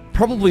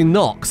 Probably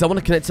not, because I want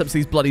to connect up to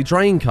these bloody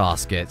drain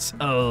caskets.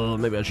 Oh,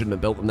 maybe I shouldn't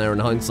have built them there in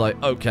hindsight.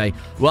 Okay,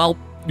 well,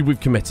 we've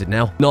committed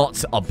now.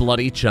 Not a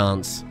bloody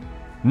chance.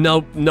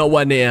 No,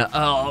 nowhere near.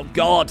 Oh,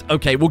 God.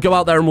 Okay, we'll go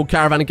out there and we'll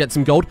caravan and get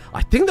some gold.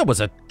 I think there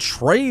was a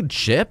trade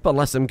ship,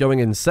 unless I'm going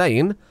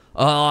insane.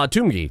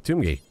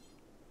 Toomgi.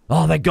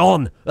 Oh, they're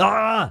gone.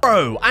 Ah!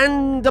 Bro,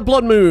 and a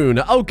blood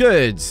moon. Oh,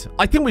 good.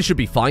 I think we should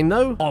be fine,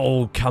 though.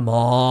 Oh, come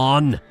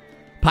on.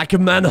 Pack of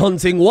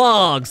man-hunting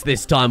wargs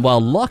this time. Well,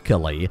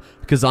 luckily,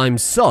 because I'm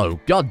so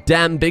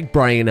goddamn big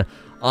brain,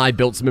 I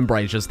built some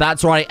embrasures.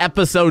 That's right,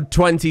 episode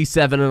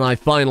 27, and I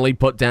finally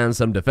put down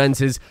some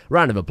defenses.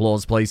 Round of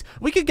applause, please.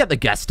 We could get the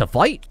guest to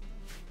fight.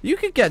 You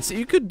could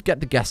get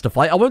the guest to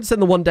fight. I won't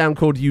send the one down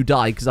called You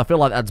Die, because I feel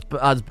like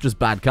that's just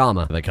bad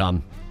karma. Here they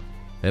come.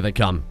 Here they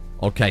come.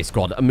 Okay,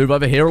 squad, move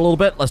over here a little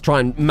bit. Let's try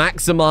and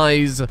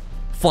maximize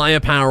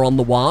firepower on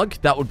the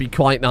warg. That would be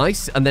quite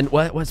nice. And then,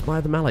 where's my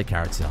other melee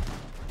character?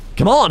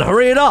 Come on,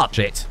 hurry it up.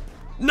 Shit.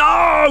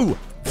 No!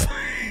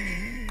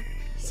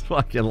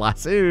 Fucking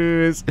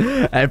lassos.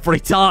 Every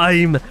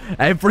time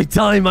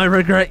I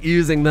regret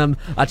using them.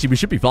 Actually, we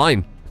should be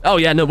fine. Oh,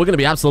 yeah, no, we're going to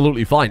be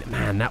absolutely fine.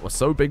 Man, that was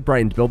so big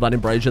brain to build that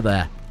embrasure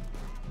there.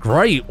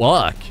 Great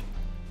work.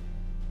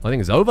 I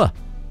think it's over.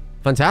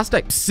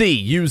 Fantastic. See,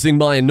 using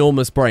my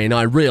enormous brain,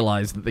 I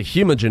realized that the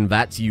Hemosage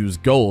vats use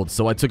gold,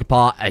 so I took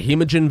apart a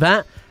Hemosage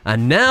vat,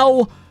 and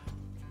now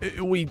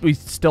we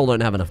still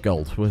don't have enough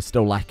gold. We're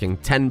still lacking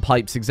 10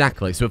 pipes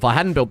exactly. So if I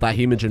hadn't built that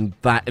Hemosage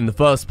vat in the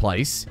first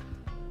place,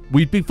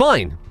 we'd be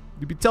fine.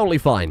 We'd be totally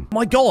fine. Oh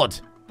my God.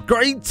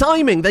 Great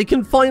timing. They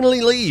can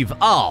finally leave.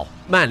 Oh,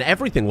 man,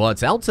 everything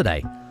worked out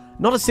today.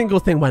 Not a single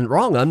thing went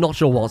wrong. I'm not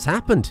sure what's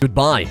happened.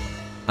 Goodbye.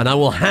 And I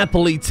will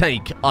happily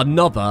take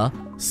another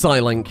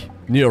Silink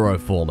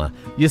Neuroformer.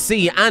 You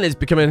see, Anne is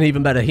becoming an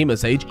even better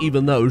Hemosage,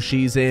 even though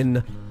she's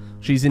in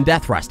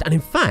death rest. And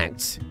in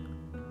fact,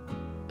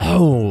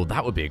 oh,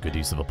 that would be a good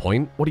use of a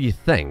point. What do you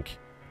think?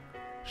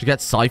 She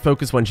gets Psi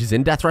Focus when she's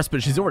in death rest,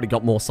 but she's already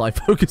got more Psi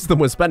Focus than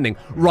we're spending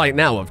right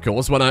now, of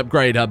course. When I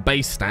upgrade her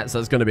base stats,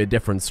 that's going to be a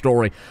different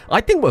story. I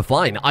think we're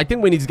fine. I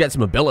think we need to get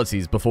some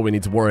abilities before we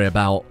need to worry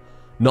about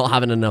not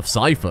having enough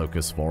Psi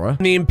Focus for her.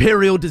 And the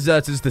Imperial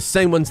deserters, the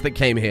same ones that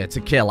came here to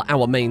kill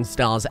our main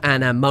stars,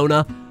 Anne and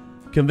Mona,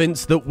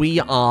 convinced that we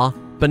are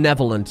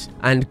benevolent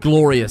and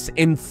glorious,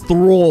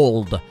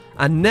 enthralled.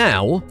 And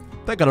now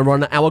they're going to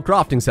run our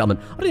crafting settlement.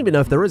 I don't even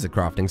know if there is a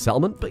crafting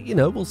settlement, but, you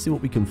know, we'll see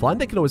what we can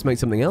find. They can always make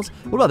something else.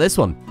 What about this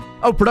one?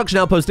 Oh, production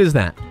outpost is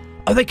that.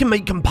 Oh, they can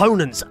make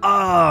components.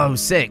 Oh,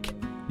 sick.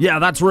 Yeah,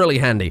 that's really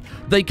handy.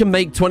 They can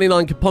make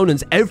 29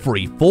 components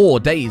every 4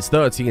 days,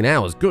 13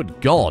 hours.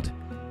 Good God.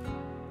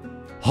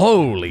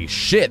 Holy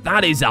shit,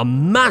 that is a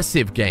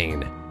massive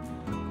gain.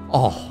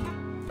 Oh,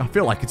 I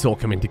feel like it's all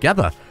coming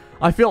together.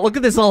 Look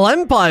at this little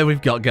empire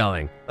we've got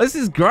going. This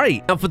is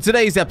great. Now, for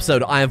today's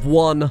episode, I have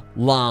one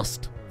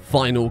last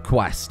final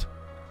quest.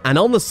 And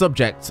on the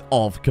subject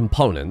of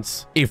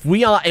components, if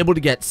we are able to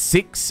get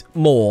 6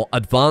 more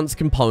advanced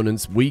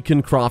components, we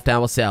can craft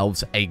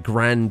ourselves a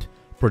grand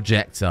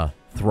projector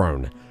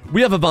throne.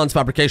 We have advanced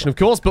fabrication, of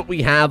course, but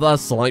we have a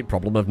slight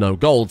problem of no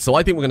gold. So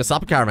I think we're going to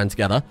slap a caravan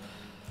together.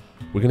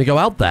 We're going to go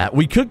out there.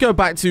 We could go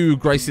back to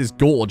Grace's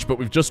Gorge, but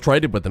we've just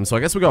traded with them. So I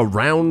guess we'll go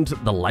around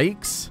the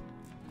lakes.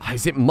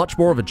 Is it much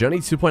more of a journey?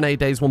 2.8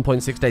 days,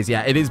 1.6 days.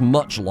 Yeah, it is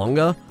much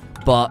longer,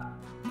 but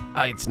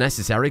it's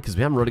necessary because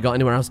we haven't really got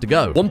anywhere else to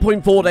go.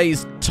 1.4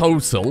 days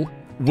total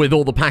with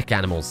all the pack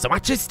animals. So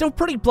actually, it's still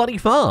pretty bloody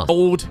far.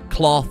 Gold,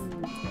 cloth,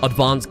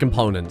 advanced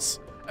components.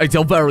 It's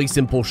a very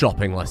simple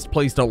shopping list.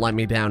 Please don't let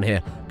me down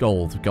here.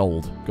 Gold,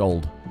 gold,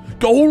 gold.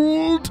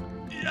 Gold!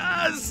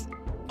 Yes!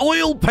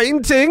 Oil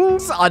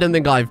paintings! I don't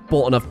think I've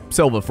bought enough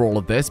silver for all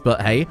of this,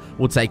 but hey,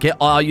 we'll take it.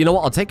 You know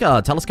what? I'll take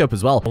a telescope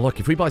as well.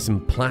 Look, if we buy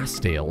some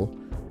plasteel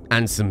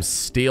and some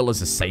steel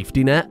as a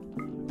safety net,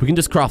 we can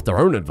just craft our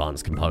own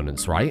advanced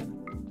components, right?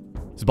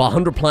 It's about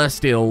 100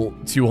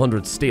 plasteel,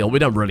 200 steel. We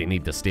don't really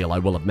need the steel, I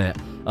will admit.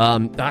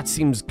 That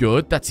seems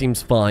good. That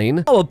seems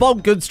fine. Oh, a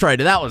bulk goods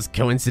trader. That was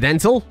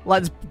coincidental.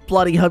 Let's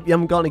bloody hope you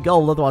haven't got any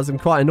gold. Otherwise, I'm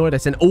quite annoyed. I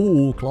sent,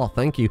 oh, cloth,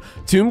 thank you.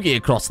 Tomb gear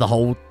across the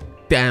whole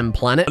damn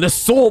planet. An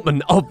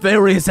assortment of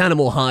various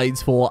animal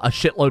hides for a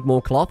shitload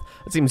more cloth.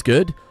 That seems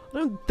good. I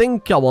don't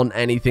think I want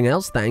anything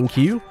else. Thank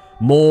you.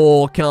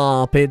 More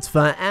carpets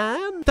for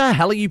Anne. What the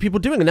hell are you people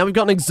doing? And now we've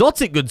got an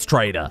exotic goods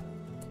trader.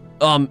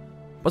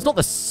 It's not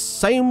the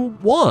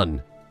same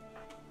one.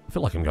 I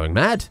feel like I'm going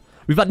mad.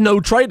 We've had no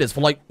traders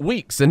for like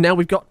weeks, and now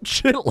we've got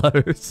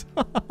shitloads.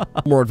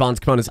 More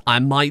advanced components. I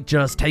might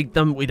just take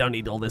them. We don't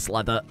need all this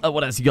leather.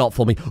 What else you got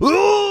for me?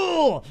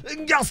 Ooh!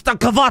 Gasta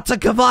Kavata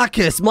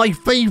Kavakis, my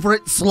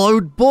favorite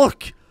slowed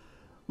book.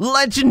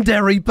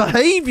 Legendary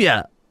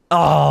behavior.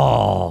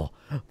 Oh,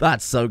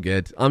 That's so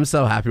good. I'm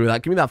so happy with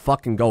that. Give me that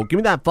fucking gold. Give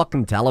me that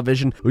fucking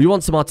television. You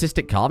want some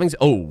artistic carvings?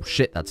 Oh,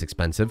 shit, that's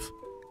expensive.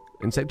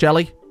 Insect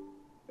jelly?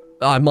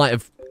 I might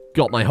have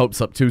got my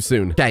hopes up too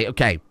soon.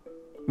 Okay.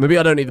 Maybe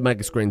I don't need the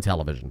mega screen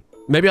television.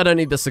 Maybe I don't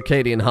need the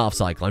circadian half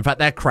cycle. In fact,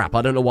 they're crap.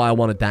 I don't know why I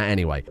wanted that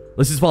anyway.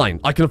 This is fine.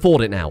 I can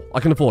afford it now. I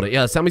can afford it.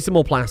 Yeah, send me some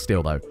more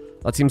plasteel, though.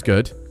 That seems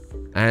good.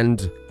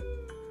 And...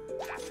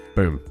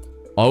 boom.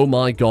 Oh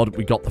my god,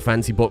 we got the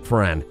fancy book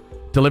for Anne.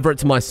 Deliver it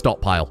to my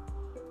stockpile.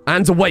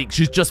 Anne's awake.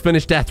 She's just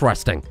finished death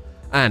resting.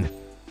 Anne,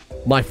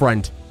 my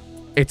friend,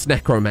 it's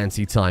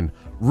necromancy time.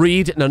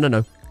 Read...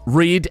 No.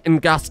 Read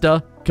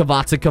Ingasta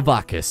Kavata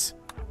Kavakis.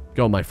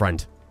 Go, my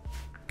friend.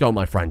 Go,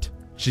 my friend.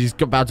 She's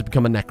about to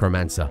become a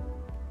necromancer.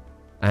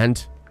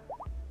 And,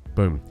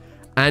 boom.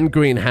 Anne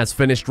Green has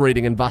finished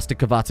reading Invasta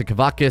Kavata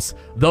Kavakis,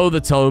 though the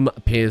tome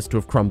appears to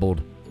have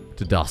crumbled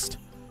to dust.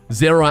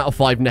 0 out of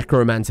 5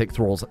 necromantic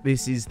thralls.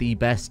 This is the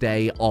best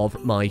day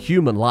of my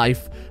human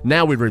life.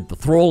 Now we read the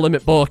thrall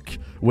limit book,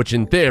 which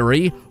in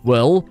theory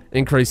will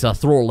increase our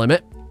thrall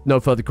limit. No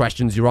further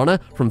questions, Your Honor.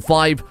 From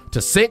 5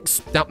 to 6.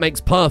 That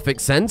makes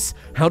perfect sense.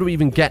 How do we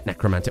even get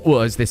necromantic?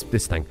 Well, is this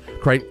thing.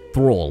 Create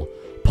thrall.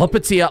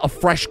 Puppeteer a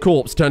fresh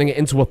corpse, turning it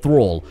into a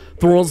thrall.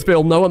 Thralls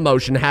feel no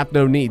emotion, have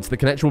no needs. The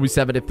connection will be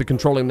severed if the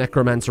controlling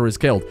necromancer is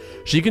killed.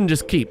 She can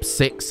just keep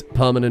 6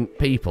 permanent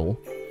people.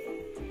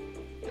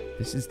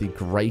 This is the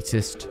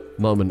greatest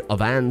moment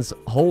of Anne's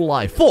whole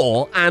life.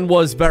 For Anne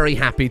was very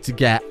happy to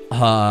get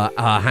her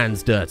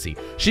hands dirty.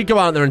 She'd go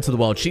out there into the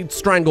world. She'd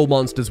strangle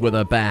monsters with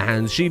her bare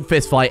hands. She'd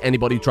fistfight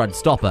anybody who tried to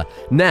stop her.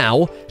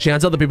 Now, she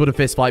has other people to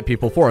fistfight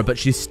people for her, but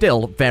she's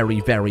still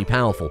very, very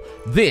powerful.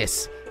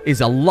 This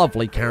is a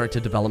lovely character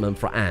development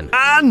for Anne.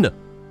 Anne!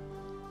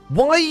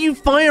 Why are you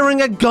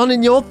firing a gun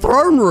in your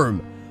throne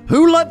room?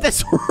 Who let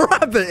this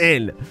rabbit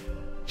in?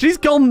 She's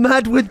gone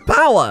mad with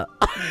power.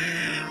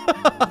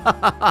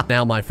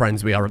 Now, my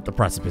friends, we are at the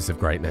precipice of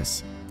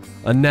greatness.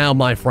 And now,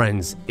 my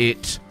friends,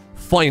 it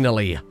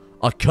finally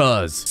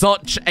occurs.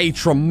 Such a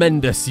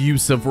tremendous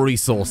use of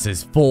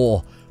resources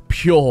for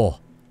pure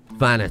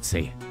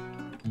vanity.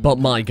 But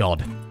my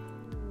god.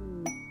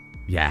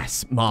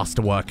 Yes,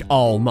 masterwork.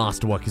 Oh,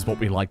 masterwork is what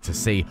we like to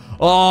see.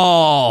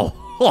 Oh!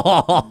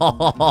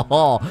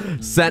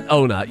 Set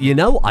owner. You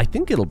know, I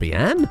think it'll be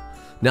Anne,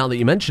 now that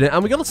you mention it.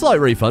 And we got a slight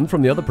refund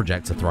from the other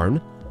projector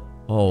throne.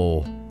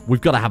 Oh,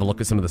 we've got to have a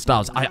look at some of the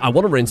styles. I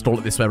want to reinstall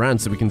it this way around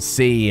so we can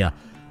see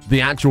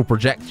the actual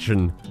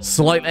projection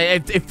slightly.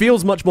 It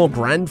feels much more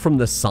grand from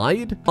the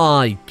side.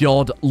 My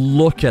god,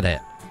 look at it.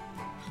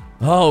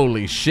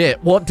 Holy shit,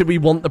 what do we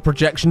want the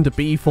projection to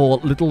be for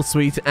little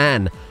sweet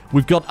Anne?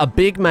 We've got a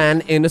big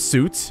man in a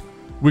suit.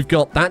 We've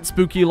got that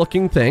spooky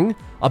looking thing.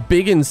 A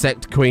big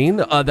insect queen.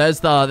 There's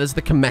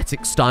the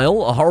Kemetic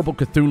style. A horrible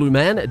Cthulhu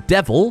man. A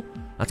devil.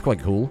 That's quite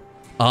cool.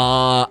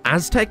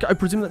 Aztec, I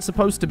presume that's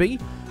supposed to be.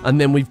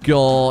 And then we've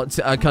got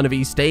a kind of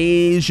East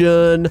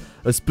Asian.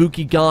 A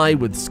spooky guy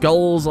with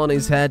skulls on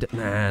his head.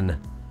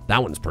 Man,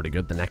 that one's pretty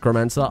good. The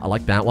Necromancer. I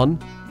like that one.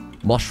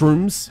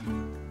 Mushrooms.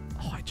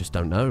 Oh, I just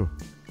don't know.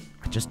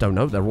 I just don't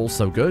know. They're all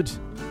so good.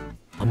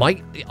 I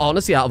might,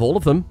 honestly, out of all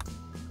of them,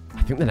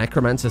 I think the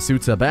Necromancer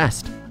suits her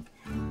best.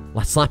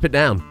 Let's slap it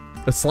down.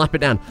 Let's slap it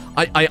down.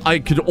 I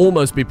could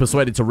almost be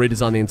persuaded to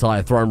redesign the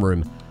entire throne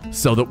room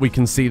so that we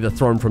can see the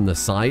throne from the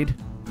side.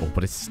 Oh,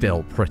 but it's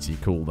still pretty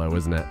cool, though,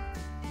 isn't it?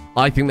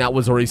 I think that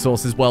was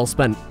resources well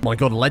spent. My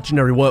god,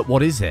 legendary work.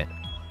 What is it?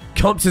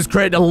 Cops has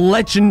created a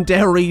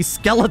legendary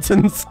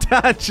skeleton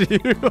statue.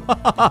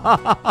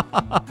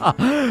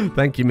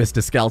 Thank you,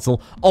 Mr.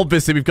 Skeletal.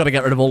 Obviously, we've got to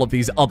get rid of all of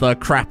these other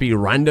crappy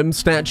random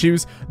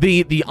statues.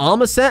 The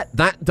armor set,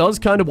 that does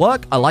kind of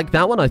work. I like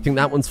that one. I think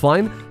that one's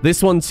fine.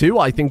 This one, too,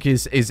 I think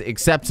is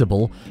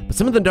acceptable. But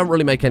some of them don't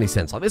really make any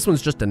sense. Like, this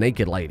one's just a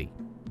naked lady.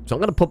 So I'm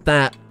going to put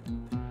that...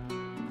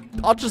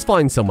 I'll just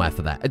find somewhere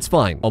for that. It's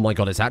fine. Oh my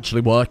god, it's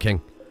actually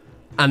working.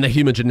 And the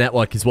Hemosage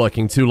network is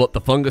working, too. Look,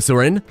 the fungus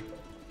are in.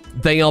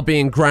 They are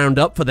being ground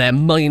up for their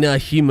minor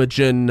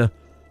Hemosage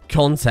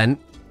content,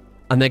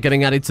 and they're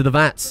getting added to the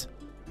vats.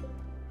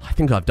 I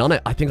think I've done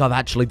it. I think I've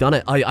actually done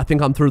it. I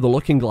think I'm through the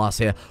looking glass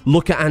here.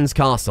 Look at Anne's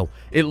castle.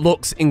 It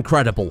looks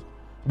incredible.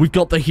 We've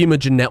got the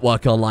Hemosage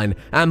network online,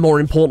 and more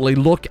importantly,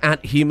 look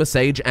at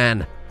Hemosage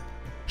Anne.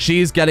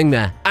 She is getting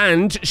there,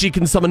 and she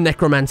can summon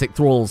necromantic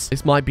thralls.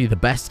 This might be the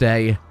best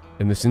day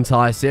in this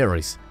entire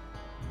series.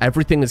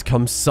 Everything has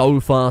come so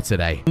far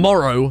today.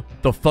 Tomorrow,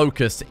 the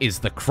focus is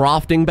the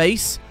crafting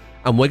base,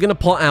 and we're going to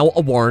put out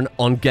a warrant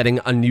on getting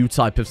a new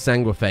type of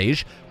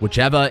Sanguophage,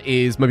 whichever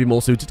is maybe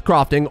more suited to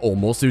crafting or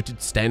more suited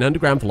to staying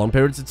underground for long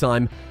periods of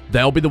time.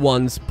 They'll be the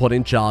ones put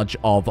in charge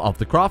of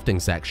the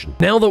crafting section.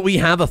 Now that we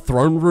have a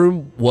throne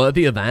room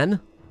worthy of Anne,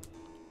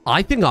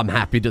 I think I'm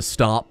happy to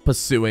start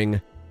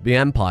pursuing the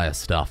Empire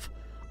stuff.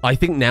 I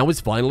think now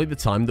is finally the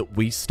time that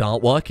we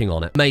start working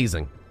on it.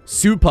 Amazing.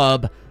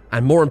 Superb.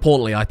 And more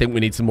importantly, I think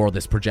we need some more of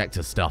this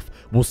projector stuff.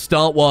 We'll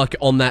start work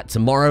on that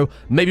tomorrow.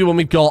 Maybe when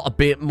we've got a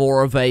bit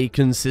more of a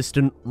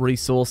consistent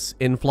resource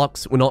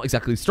influx. We're not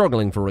exactly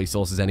struggling for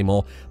resources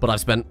anymore, but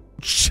I've spent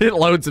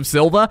shitloads of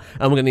silver,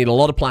 and we're going to need a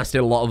lot of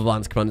plastic, a lot of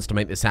advanced components to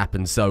make this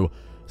happen, so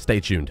stay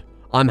tuned.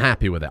 I'm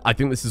happy with it. I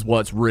think this has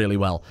worked really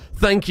well.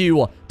 Thank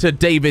you to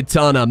David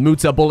Turner,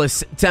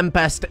 Mutabullis,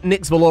 Tempest,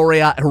 Nix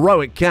Valoria,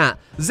 Heroic Cat,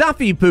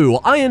 Zaffy Poo,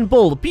 Iron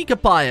Bull,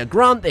 Pikapaya,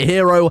 Grant the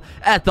Hero,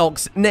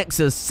 Ethox,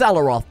 Nexus,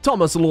 Salaroth,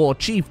 Thomas Law,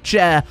 Chief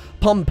Chair,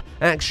 Pump,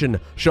 Action,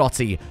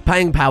 Shotty,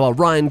 Pang Power,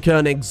 Ryan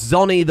Koenig,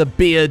 Zonny the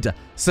Beard,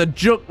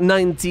 Sajuk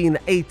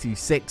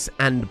 1986,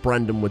 and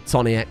Brandon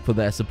Wittoniak for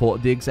their support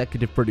of the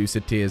executive producer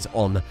tiers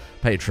on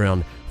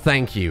Patreon.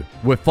 Thank you.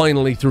 We're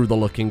finally through the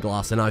looking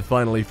glass, and I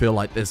finally feel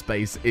like this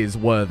base is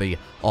worthy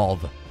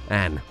of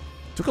an.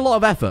 Took a lot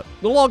of effort,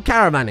 a lot of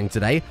caravanning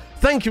today.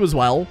 Thank you as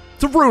well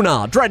to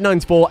Runar,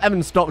 Dread94,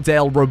 Evan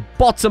Stockdale,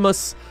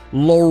 Robotimus,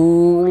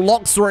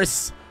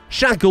 Loxris,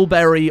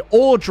 Shackleberry,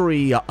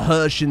 Audrey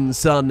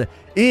Hershenson,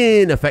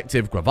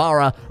 Ineffective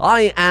Gravara,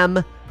 I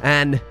Am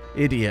an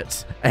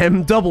Idiot,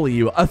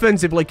 MW,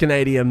 Offensively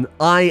Canadian,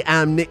 I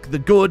Am Nick the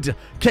Good,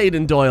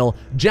 Caden Doyle,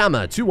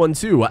 Jammer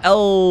 212,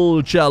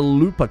 El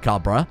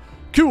Chalupacabra,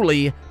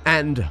 Cooley,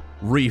 and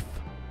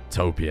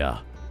Reeftopia.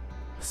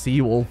 See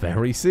you all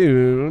very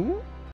soon.